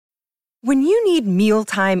When you need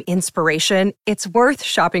mealtime inspiration, it's worth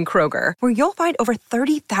shopping Kroger, where you'll find over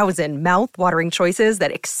 30,000 mouth-watering choices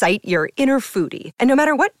that excite your inner foodie. And no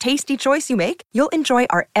matter what tasty choice you make, you'll enjoy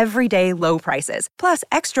our everyday low prices, plus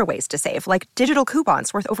extra ways to save, like digital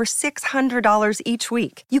coupons worth over $600 each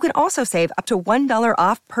week. You can also save up to $1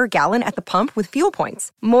 off per gallon at the pump with fuel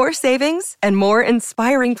points. More savings and more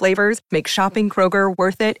inspiring flavors make shopping Kroger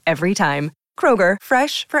worth it every time. Kroger,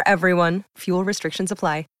 fresh for everyone. Fuel restrictions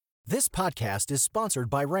apply. This podcast is sponsored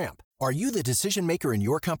by Ramp. Are you the decision maker in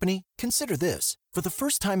your company? Consider this. For the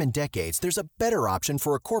first time in decades, there's a better option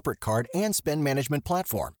for a corporate card and spend management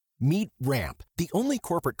platform. Meet Ramp, the only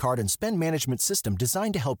corporate card and spend management system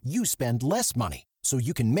designed to help you spend less money so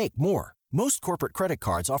you can make more. Most corporate credit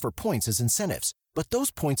cards offer points as incentives, but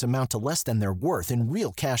those points amount to less than their worth in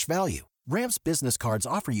real cash value. Ramp's business cards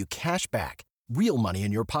offer you cash back, real money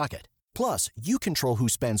in your pocket. Plus, you control who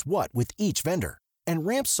spends what with each vendor. And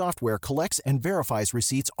Ramp software collects and verifies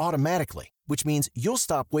receipts automatically, which means you'll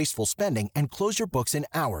stop wasteful spending and close your books in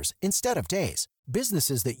hours instead of days.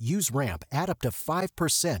 Businesses that use Ramp add up to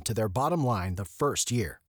 5% to their bottom line the first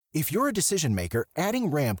year. If you're a decision maker,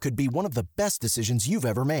 adding Ramp could be one of the best decisions you've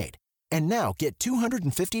ever made. And now get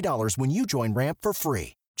 $250 when you join Ramp for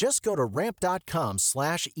free. Just go to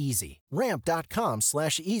ramp.com/easy.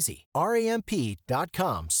 Ramp.com/easy.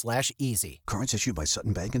 RAMP.com/easy. Cards issued by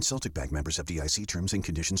Sutton Bank and Celtic Bank, members of FDIC. Terms and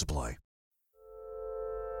conditions apply.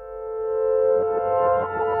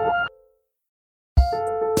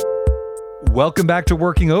 Welcome back to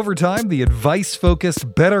Working Overtime, the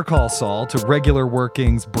advice-focused Better Call Saul to regular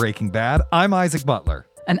workings Breaking Bad. I'm Isaac Butler.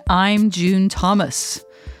 And I'm June Thomas.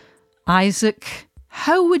 Isaac,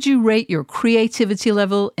 how would you rate your creativity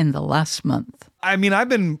level in the last month? I mean, I've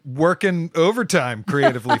been working overtime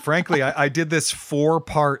creatively, frankly. I did this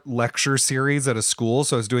 4-part lecture series at a school,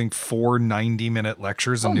 so I was doing 4 90-minute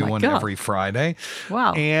lectures, a new one every Friday.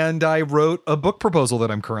 Wow. And I wrote a book proposal that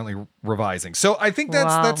I'm currently revising. So I think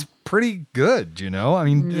that's pretty good, you know? I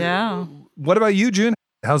mean, yeah. What about you, June?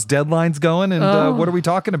 How's deadlines going, and what are we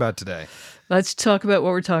talking about today? Let's talk about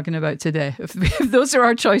what we're talking about today. If those are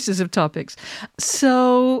our choices of topics.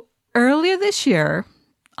 So earlier this year,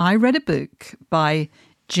 I read a book by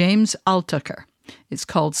James Altucher. It's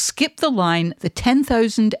called Skip the Line, The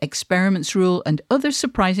 10,000 Experiments Rule and Other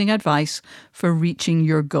Surprising Advice for Reaching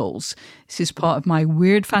Your Goals. This is part of my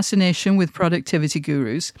weird fascination with productivity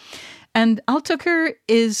gurus. And Altucher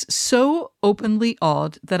is so openly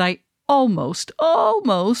odd that I almost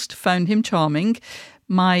found him charming.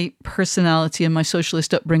 My personality and my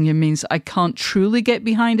socialist upbringing means I can't truly get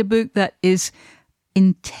behind a book that is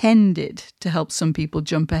intended to help some people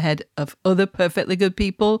jump ahead of other perfectly good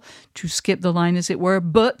people, to skip the line, as it were.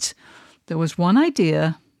 But there was one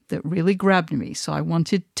idea that really grabbed me, so I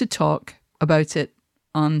wanted to talk about it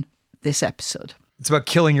on this episode. It's about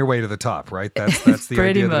killing your way to the top, right? That's the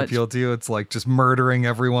idea that appealed to you. It's like just murdering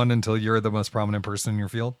everyone until you're the most prominent person in your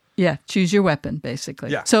field. Yeah, choose your weapon,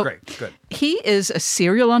 basically. Yeah, so great, good. He is a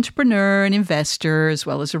serial entrepreneur and investor, as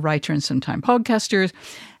well as a writer and sometimes podcaster.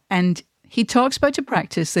 And he talks about a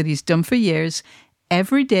practice that he's done for years.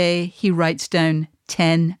 Every day, he writes down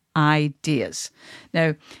 10 ideas.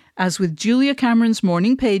 Now, as with Julia Cameron's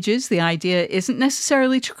Morning Pages, the idea isn't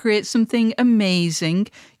necessarily to create something amazing.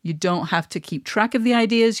 You don't have to keep track of the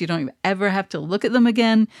ideas. You don't ever have to look at them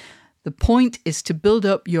again. The point is to build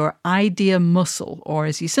up your idea muscle, or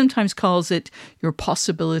as he sometimes calls it, your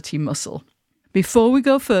possibility muscle. Before we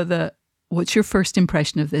go further, what's your first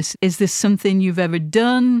impression of this? Is this something you've ever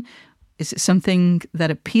done? Is it something that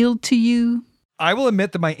appealed to you? I will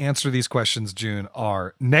admit that my answer to these questions, June,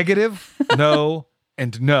 are negative, no,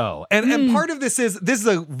 and no. And part of this is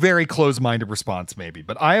a very closed-minded response maybe,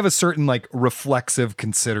 but I have a certain like reflexive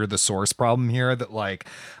consider the source problem here that like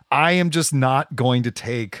I am just not going to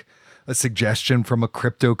take a suggestion from a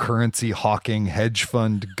cryptocurrency hawking hedge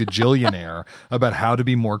fund gajillionaire about how to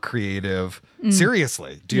be more creative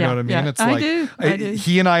seriously. Do you know what I mean? Yeah. It's like I do.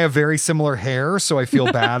 He and I have very similar hair, so I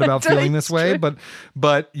feel bad about feeling this way,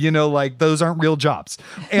 but you know, like those aren't real jobs.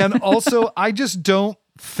 And also I just don't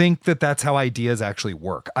think that that's how ideas actually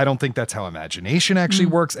work. I don't think that's how imagination actually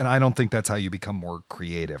works, and I don't think that's how you become more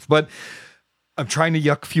creative. But I'm trying to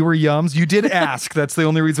yuck fewer yums. You did ask. That's the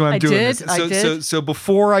only reason why I'm doing this. So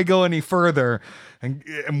before I go any further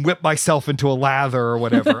and whip myself into a lather or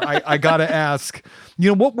whatever, I got to ask, you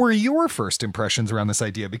know, what were your first impressions around this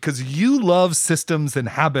idea? Because you love systems and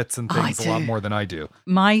habits and things a lot more than I do.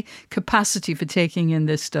 My capacity for taking in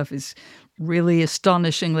this stuff is really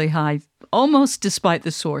astonishingly high, almost despite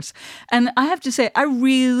the source. And I have to say, I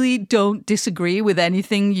really don't disagree with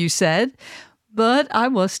anything you said. But I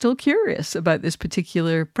was still curious about this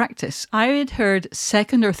particular practice. I had heard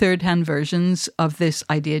second or third hand versions of this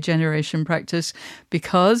idea generation practice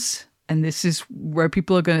because, and this is where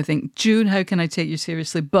people are going to think, June, how can I take you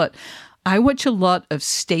seriously? But I watch a lot of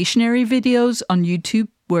stationary videos on YouTube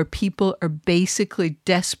where people are basically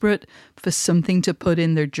desperate for something to put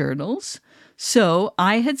in their journals. So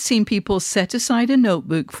I had seen people set aside a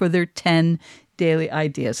notebook for their 10 daily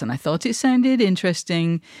ideas, and I thought it sounded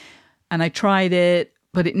interesting. And I tried it,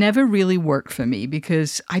 but it never really worked for me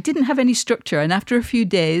because I didn't have any structure. And after a few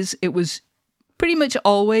days, it was pretty much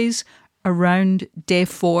always around day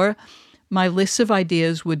 4, my list of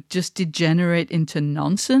ideas would just degenerate into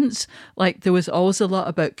nonsense. Like there was always a lot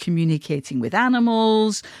about communicating with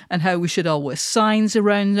animals and how we should all wear signs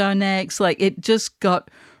around our necks. Like it just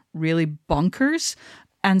got really bonkers.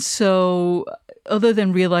 And so other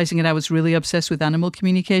than realizing that I was really obsessed with animal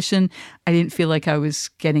communication, I didn't feel like I was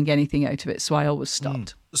getting anything out of it. So I always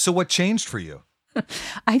stopped. So what changed for you?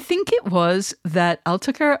 I think it was that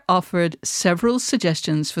Altucher offered several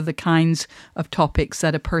suggestions for the kinds of topics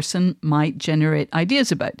that a person might generate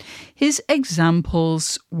ideas about. His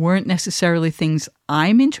examples weren't necessarily things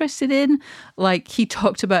I'm interested in. Like he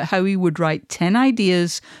talked about how he would write 10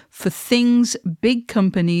 ideas for things big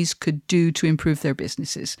companies could do to improve their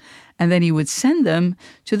businesses. And then he would send them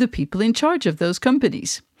to the people in charge of those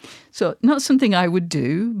companies. So not something I would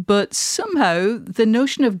do, but somehow the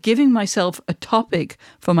notion of giving myself a topic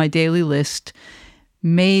for my daily list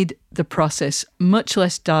made the process much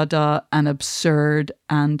less dada and absurd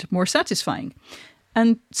and more satisfying.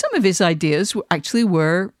 And some of his ideas actually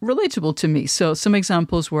were relatable to me. So some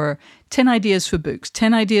examples were 10 ideas for books,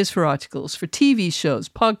 10 ideas for articles, for TV shows,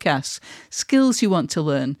 podcasts, skills you want to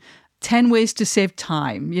learn, 10 ways to save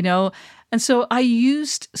time, And so I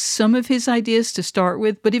used some of his ideas to start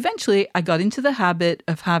with, but eventually I got into the habit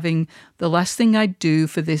of having the last thing I'd do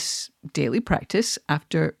for this daily practice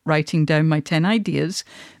after writing down my 10 ideas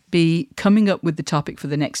be coming up with the topic for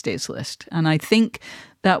the next day's list. And I think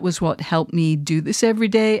that was what helped me do this every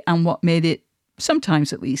day and what made it,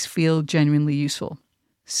 sometimes at least, feel genuinely useful.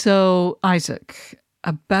 So, Isaac,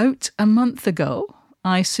 about a month ago,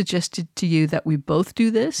 I suggested to you that we both do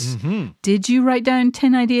this. Mm-hmm. Did you write down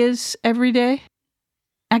 10 ideas every day?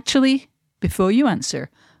 Actually, before you answer,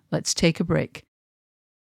 let's take a break.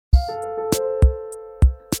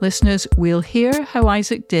 Listeners, we'll hear how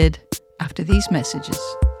Isaac did after these messages.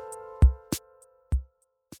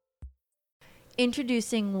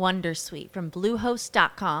 Introducing Wondersuite from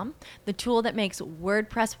Bluehost.com, the tool that makes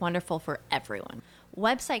WordPress wonderful for everyone.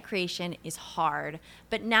 Website creation is hard,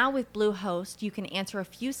 but now with Bluehost, you can answer a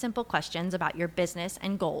few simple questions about your business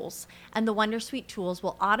and goals, and the Wondersuite tools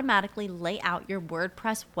will automatically lay out your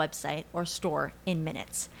WordPress website or store in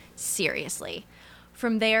minutes. Seriously.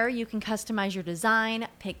 From there, you can customize your design,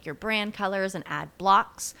 pick your brand colors, and add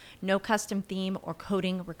blocks. No custom theme or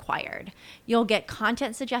coding required. You'll get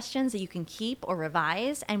content suggestions that you can keep or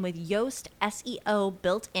revise, and with Yoast SEO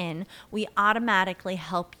built in, we automatically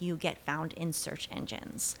help you get found in search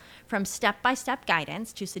engines. From step-by-step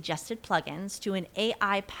guidance to suggested plugins to an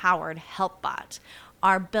AI-powered help bot,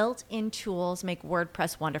 our built-in tools make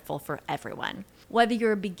WordPress wonderful for everyone. Whether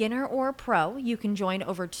you're a beginner or a pro, you can join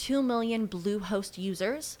over 2 million Bluehost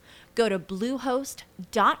users. Go to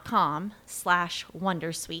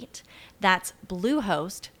bluehost.com/wondersuite. That's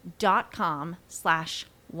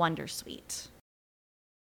bluehost.com/wondersuite.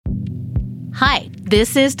 Hi,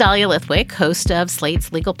 this is Dahlia Lithwick, host of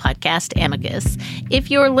Slate's legal podcast, Amicus.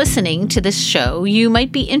 If you're listening to this show, you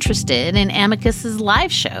might be interested in Amicus's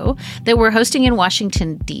live show that we're hosting in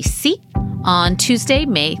Washington, D.C. on Tuesday,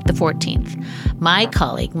 May the 14th. My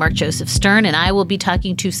colleague, Mark Joseph Stern, and I will be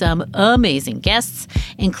talking to some amazing guests,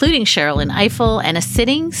 including Sherrilyn Ifill and a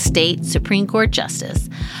sitting state Supreme Court justice,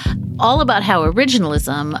 all about how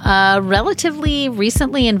originalism, a relatively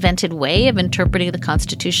recently invented way of interpreting the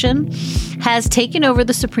Constitution, has taken over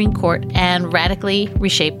the Supreme Court and radically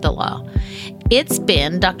reshaped the law. It's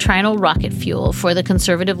been doctrinal rocket fuel for the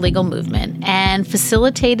conservative legal movement and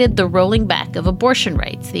facilitated the rolling back of abortion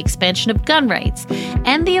rights, the expansion of gun rights,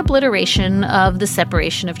 and the obliteration of the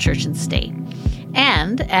separation of church and state.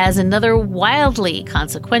 And as another wildly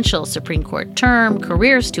consequential Supreme Court term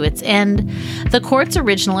careers to its end, the court's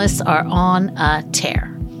originalists are on a tear.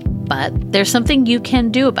 But there's something you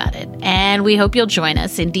can do about it, and we hope you'll join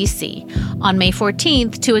us in D.C. on May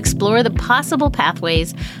 14th to explore the possible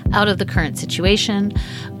pathways out of the current situation.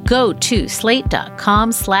 Go to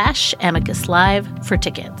slate.com/amicuslive for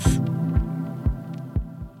tickets.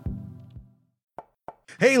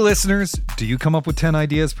 Hey listeners, do you come up with 10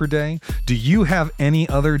 ideas per day? Do you have any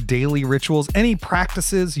other daily rituals, any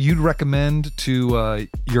practices you'd recommend to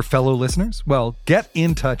your fellow listeners? Well, get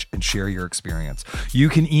in touch and share your experience. You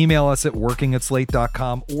can email us at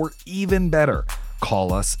working@slate.com, or even better,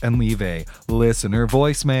 call us and leave a listener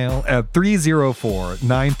voicemail at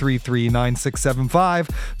 304-933-9675.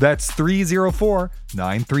 That's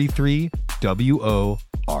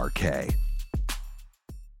 304-933-WORK.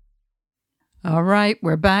 All right,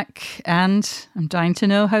 we're back, and I'm dying to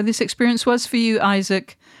know how this experience was for you,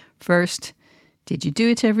 Isaac. First, did you do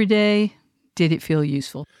it every day? Did it feel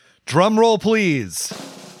useful? Drum roll, please.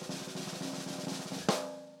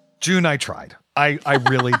 June, I tried. I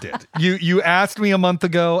really did. You asked me a month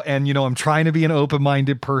ago, and I'm trying to be an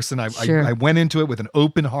open-minded person. I went into it with an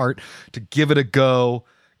open heart to give it a go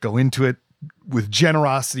into it with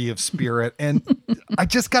generosity of spirit. And I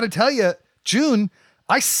just got to tell you, June,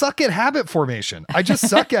 I suck at habit formation. I just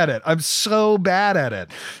suck at it. I'm so bad at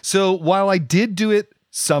it. So while I did do it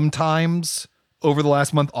sometimes over the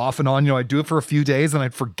last month off and on, I'd do it for a few days and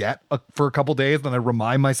I'd forget for a couple days, then I'd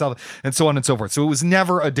remind myself and so on and so forth. So it was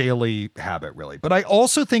never a daily habit really. But I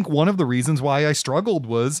also think one of the reasons why I struggled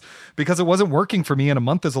was because it wasn't working for me, and a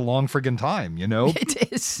month is a long friggin' time,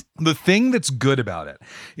 It is. The thing that's good about it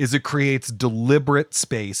is it creates deliberate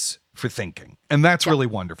space for thinking. And that's really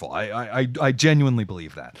wonderful. I genuinely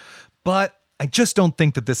believe that. But I just don't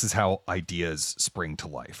think that this is how ideas spring to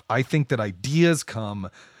life. I think that ideas come,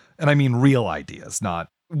 and I mean real ideas, not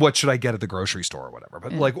what should I get at the grocery store or whatever,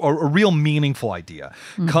 but like a real meaningful idea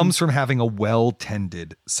comes from having a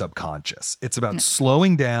well-tended subconscious. It's about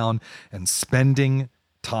slowing down and spending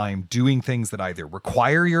time doing things that either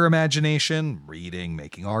require your imagination, reading,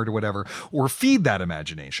 making art or whatever, or feed that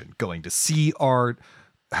imagination, going to see art,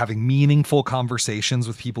 having meaningful conversations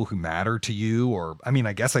with people who matter to you, or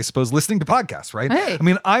I suppose listening to podcasts, right? Hey.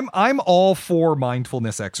 I'm all for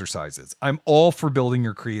mindfulness exercises. I'm all for building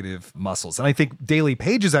your creative muscles. And I think daily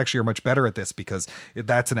pages actually are much better at this because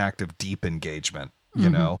that's an act of deep engagement, you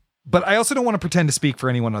know? But I also don't want to pretend to speak for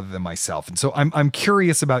anyone other than myself. And so I'm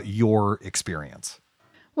curious about your experience.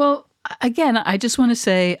 Well, again, I just want to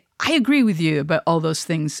say, I agree with you about all those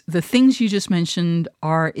things. The things you just mentioned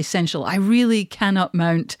are essential. I really cannot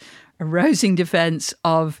mount a rousing defense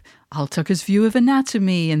of Altucher's view of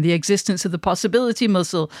anatomy and the existence of the possibility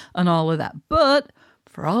muscle and all of that. But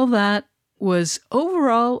for all that, was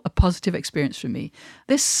overall a positive experience for me.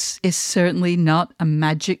 This is certainly not a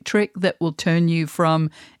magic trick that will turn you from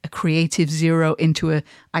a creative zero into an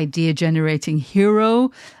idea-generating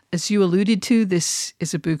hero. As you alluded to, this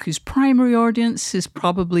is a book whose primary audience is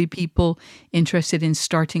probably people interested in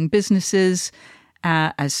starting businesses,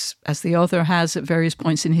 as the author has at various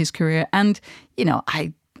points in his career. And,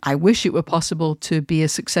 I wish it were possible to be a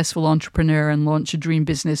successful entrepreneur and launch a dream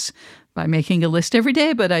business by making a list every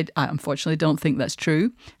day, but I unfortunately don't think that's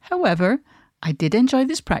true. However, I did enjoy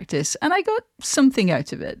this practice and I got something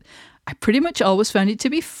out of it. I pretty much always found it to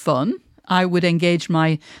be fun. I would engage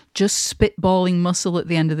my just spitballing muscle at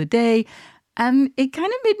the end of the day, and it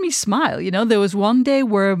kind of made me smile. There was one day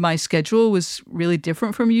where my schedule was really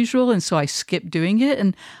different from usual, and so I skipped doing it,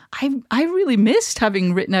 and I really missed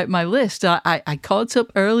having written out my list. I caught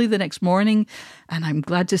up early the next morning, and I'm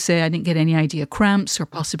glad to say I didn't get any idea cramps or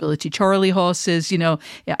possibility Charlie horses. I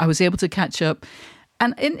was able to catch up.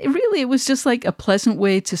 And it was just like a pleasant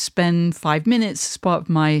way to spend 5 minutes as part of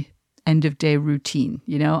my end of day routine.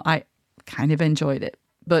 I kind of enjoyed it.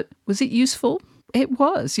 But was it useful? It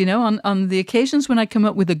was. On the occasions when I come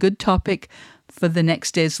up with a good topic for the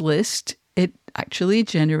next day's list, it actually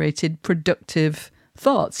generated productive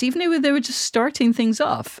thoughts. Even if they were just starting things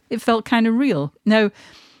off, it felt kind of real. Now,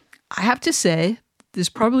 I have to say, there's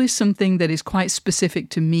probably something that is quite specific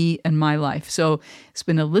to me and my life. So it's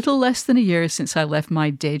been a little less than a year since I left my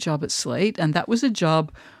day job at Slate, and that was a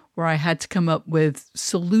job where I had to come up with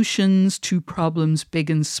solutions to problems big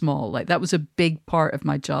and small. Like, that was a big part of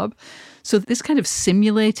my job. So this kind of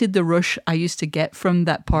simulated the rush I used to get from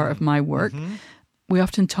that part of my work. Mm-hmm. We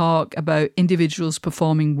often talk about individuals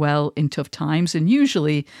performing well in tough times, and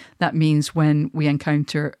usually that means when we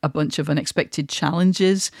encounter a bunch of unexpected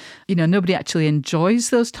challenges. Nobody actually enjoys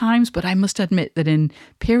those times, but I must admit that in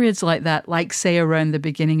periods like that, like say around the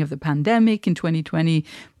beginning of the pandemic in 2020,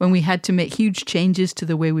 when we had to make huge changes to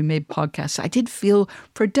the way we made podcasts, I did feel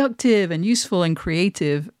productive and useful and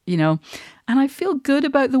creative, And I feel good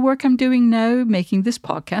about the work I'm doing now, making this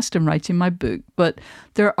podcast and writing my book. But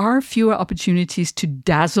there are fewer opportunities to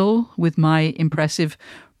dazzle with my impressive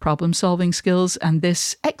problem-solving skills. And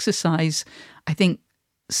this exercise, I think,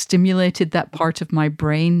 stimulated that part of my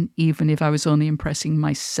brain, even if I was only impressing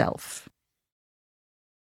myself.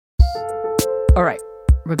 All right,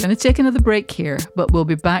 we're going to take another break here, but we'll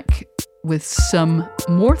be back with some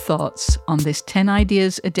more thoughts on this 10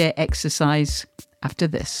 ideas a day exercise after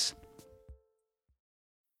this.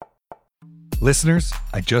 Listeners,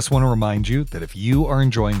 I just want to remind you that if you are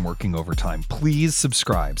enjoying working overtime, please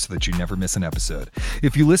subscribe so that you never miss an episode.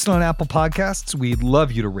 If you listen on Apple Podcasts, we'd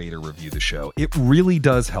love you to rate or review the show. It really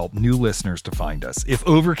does help new listeners to find us. If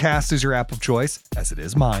Overcast is your app of choice, as it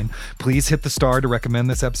is mine, please hit the star to recommend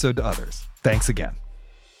this episode to others. Thanks again.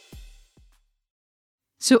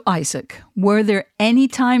 So, Isaac, were there any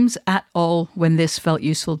times at all when this felt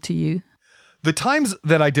useful to you? The times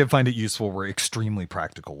that I did find it useful were extremely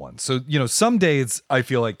practical ones. So, some days I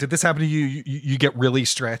feel like, did this happen to you? You get really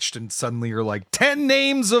stretched and suddenly you're like, 10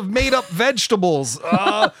 names of made up vegetables.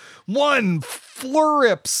 1,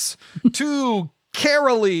 florips. 2,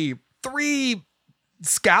 carolee. 3,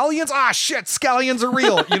 scallions. Shit, scallions are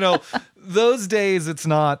real. Those days it's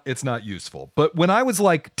not useful. But when I was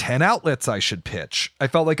like 10 outlets I should pitch, I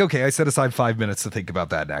felt like, okay, I set aside 5 minutes to think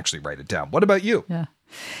about that and actually write it down. What about you? Yeah.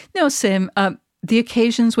 No, same. The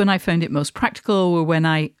occasions when I found it most practical were when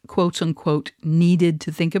I, quote unquote, needed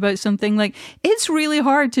to think about something. Like, it's really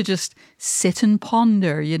hard to just sit and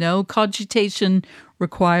ponder, Cogitation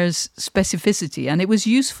requires specificity. And it was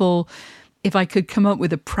useful if I could come up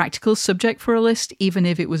with a practical subject for a list, even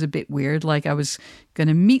if it was a bit weird. Like, I was going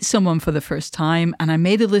to meet someone for the first time and I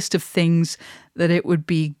made a list of things that it would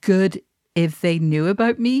be good if they knew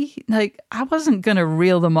about me. Like, I wasn't going to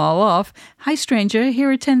reel them all off. Hi, stranger, here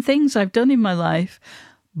are 10 things I've done in my life.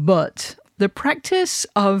 But the practice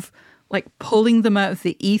of pulling them out of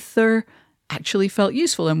the ether actually felt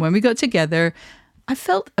useful. And when we got together, I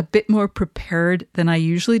felt a bit more prepared than I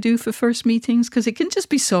usually do for first meetings, because it can just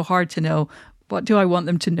be so hard to know, what do I want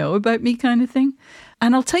them to know about me kind of thing.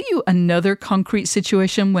 And I'll tell you another concrete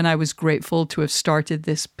situation when I was grateful to have started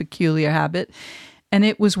this peculiar habit. And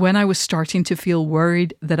it was when I was starting to feel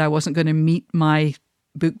worried that I wasn't going to meet my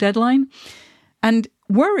book deadline. And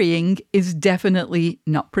worrying is definitely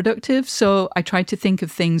not productive. So I tried to think of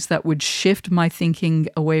things that would shift my thinking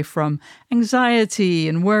away from anxiety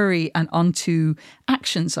and worry and onto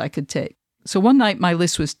actions I could take. So one night my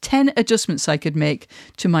list was 10 adjustments I could make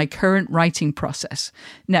to my current writing process.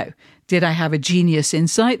 Now, did I have a genius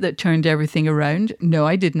insight that turned everything around? No,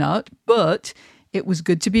 I did not. But it was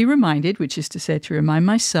good to be reminded, which is to say, to remind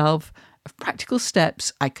myself of practical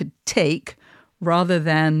steps I could take rather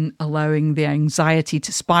than allowing the anxiety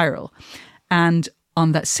to spiral. And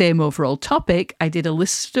on that same overall topic, I did a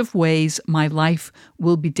list of ways my life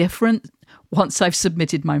will be different once I've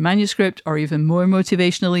submitted my manuscript, or even more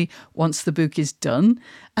motivationally, once the book is done.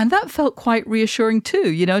 And that felt quite reassuring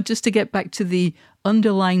too, just to get back to the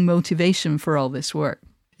underlying motivation for all this work.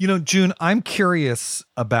 June, I'm curious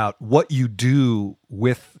about what you do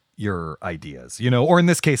with your ideas, or in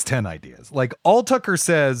this case, 10 ideas. Like, Altucker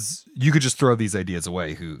says you could just throw these ideas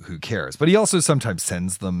away. Who cares? But he also sometimes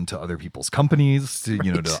sends them to other people's companies to,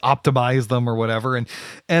 to optimize them or whatever.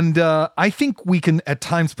 And I think we can at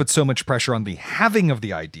times put so much pressure on the having of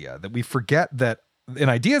the idea that we forget that an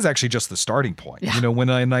idea is actually just the starting point. Yeah. When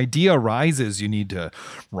an idea arises, you need to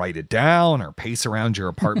write it down or pace around your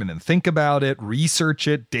apartment and think about it, research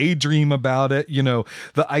it, daydream about it.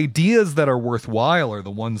 The ideas that are worthwhile are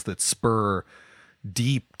the ones that spur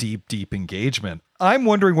deep engagement. I'm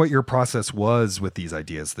wondering what your process was with these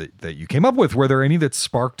ideas that you came up with. Were there any that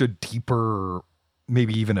sparked a deeper,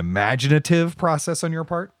 maybe even imaginative process on your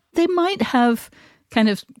part? They might have kind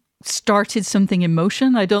of started something in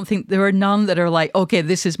motion. I don't think there are none that are like, okay,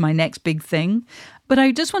 this is my next big thing. But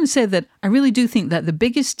I just want to say that I really do think that the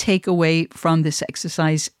biggest takeaway from this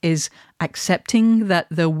exercise is accepting that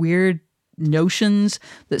the weird notions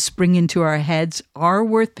that spring into our heads are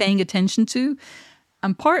worth paying attention to.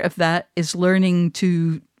 And part of that is learning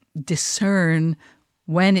to discern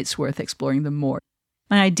when it's worth exploring them more.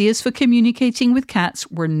 My ideas for communicating with cats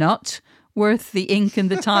were not worth the ink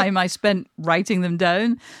and the time I spent writing them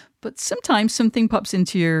down. But sometimes something pops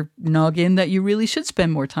into your noggin that you really should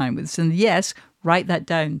spend more time with. And yes, write that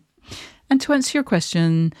down. And to answer your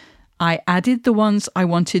question, I added the ones I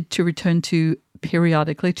wanted to return to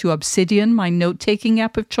periodically to Obsidian, my note-taking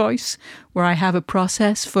app of choice, where I have a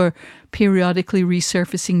process for periodically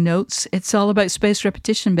resurfacing notes. It's all about spaced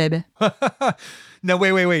repetition, baby. Now,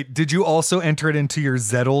 wait. Did you also enter it into your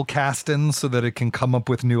Zettelkasten so that it can come up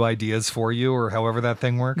with new ideas for you, or however that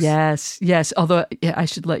thing works? Yes. Although I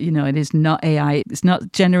should let you know, it is not AI. It's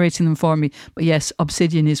not generating them for me. But yes,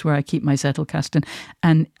 Obsidian is where I keep my Zettelkasten.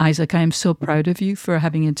 And Isaac, I am so proud of you for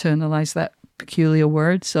having internalized that peculiar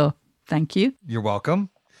word. So thank you. You're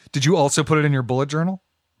welcome. Did you also put it in your bullet journal?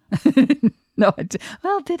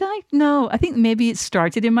 No, did I? No, I think maybe it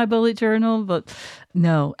started in my bullet journal, but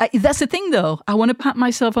no. That's the thing, though. I want to pat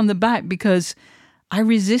myself on the back because I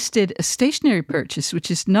resisted a stationery purchase, which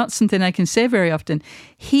is not something I can say very often.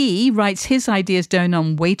 He writes his ideas down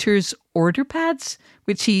on waiters' order pads,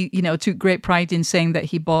 which he, took great pride in saying that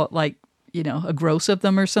he bought a gross of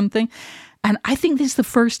them or something. And I think this is the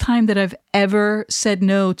first time that I've ever said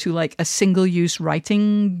no to a single-use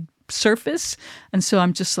writing surface. And so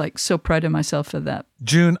I'm just so proud of myself for that.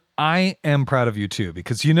 June, I am proud of you too,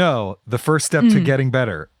 because the first step to getting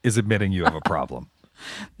better is admitting you have a problem.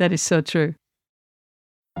 That is so true.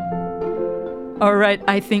 All right,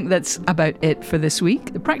 I think that's about it for this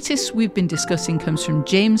week. The practice we've been discussing comes from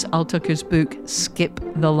James Altucher's book, Skip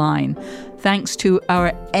the Line. Thanks to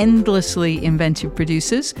our endlessly inventive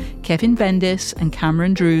producers, Kevin Bendis and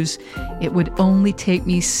Cameron Drews, it would only take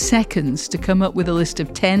me seconds to come up with a list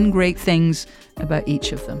of 10 great things about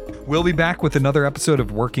each of them. We'll be back with another episode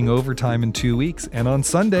of Working Overtime in 2 weeks, and on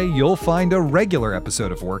Sunday, you'll find a regular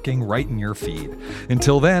episode of Working right in your feed.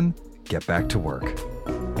 Until then, get back to work.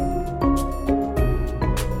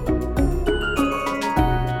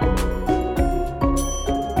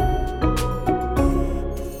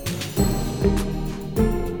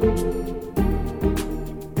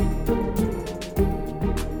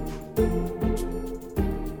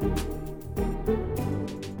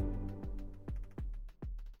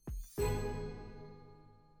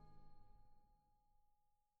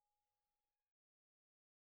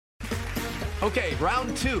 Okay,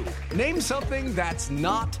 round 2. Name something that's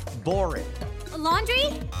not boring. A laundry?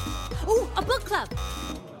 Ooh, a book club.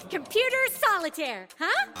 Computer solitaire,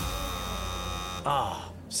 huh?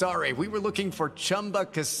 Ah, sorry, we were looking for Chumba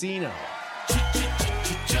Casino.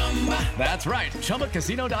 That's right,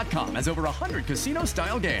 ChumbaCasino.com has over 100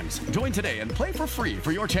 casino-style games. Join today and play for free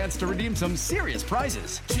for your chance to redeem some serious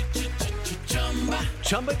prizes.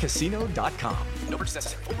 ChumbaCasino.com. No purchase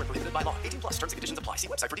necessary. Void where prohibited by law. 18+ terms and conditions apply. See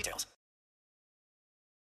website for details.